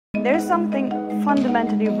There is something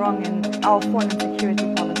fundamentally wrong in our foreign and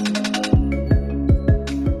security policy.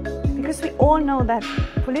 Because we all know that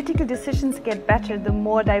political decisions get better the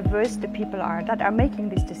more diverse the people are that are making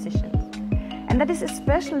these decisions. And that is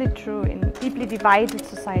especially true in deeply divided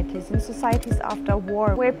societies, in societies after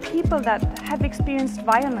war, where people that have experienced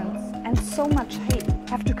violence and so much hate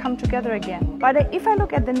have to come together again. But if I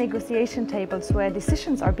look at the negotiation tables where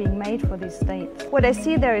decisions are being made for these states, what I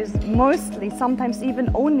see there is mostly, sometimes even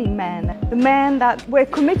only men, the men that were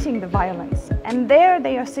committing the violence. And there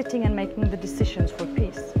they are sitting and making the decisions for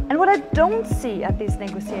peace. And what I don't see at these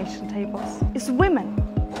negotiation tables is women.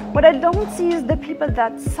 What I don't see is the people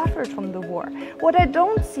that suffered from the war. What I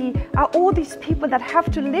don't see are all these people that have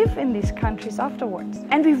to live in these countries afterwards.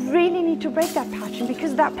 And we really need to break that pattern,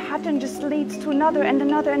 because that pattern just leads to another and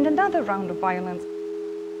another and another round of violence.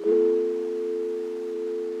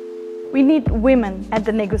 We need women at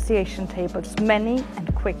the negotiation tables, many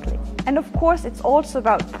and quickly. And of course, it's also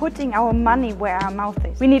about putting our money where our mouth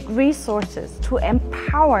is. We need resources to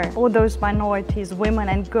empower all those minorities, women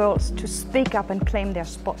and girls, to speak up and claim their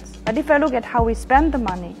spots. But if I look at how we spend the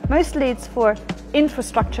money, mostly it's for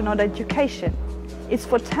infrastructure, not education. It's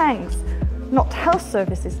for tanks, not health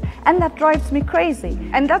services. And that drives me crazy.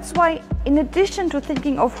 And that's why, in addition to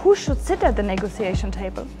thinking of who should sit at the negotiation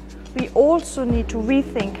table, we also need to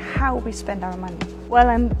rethink how we spend our money. Well,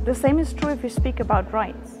 and the same is true if we speak about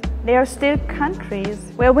rights. There are still countries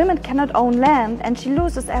where women cannot own land, and she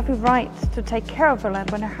loses every right to take care of her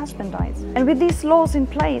land when her husband dies. And with these laws in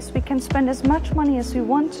place, we can spend as much money as we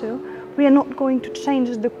want to. We are not going to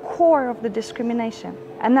change the core of the discrimination.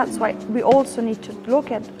 And that's why we also need to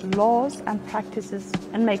look at laws and practices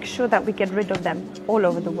and make sure that we get rid of them all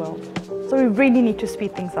over the world. So we really need to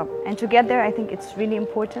speed things up. And to get there, I think it's really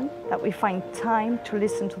important that we find time to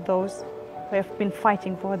listen to those who have been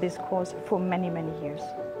fighting for this cause for many, many years.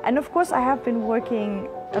 And of course, I have been working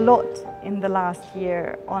a lot in the last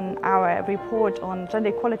year on our report on gender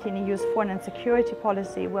equality in the EU's foreign and security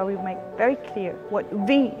policy, where we make very clear what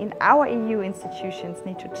we in our EU institutions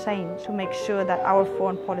need to change to make sure that our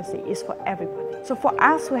foreign policy is for everybody. So for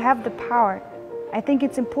us who have the power, I think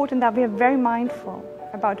it's important that we are very mindful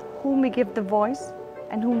about whom we give the voice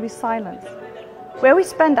and whom we silence, where we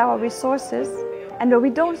spend our resources and where we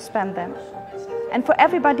don't spend them. And for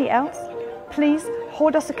everybody else, please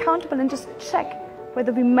hold us accountable and just check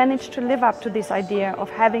whether we manage to live up to this idea of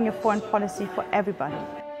having a foreign policy for everybody.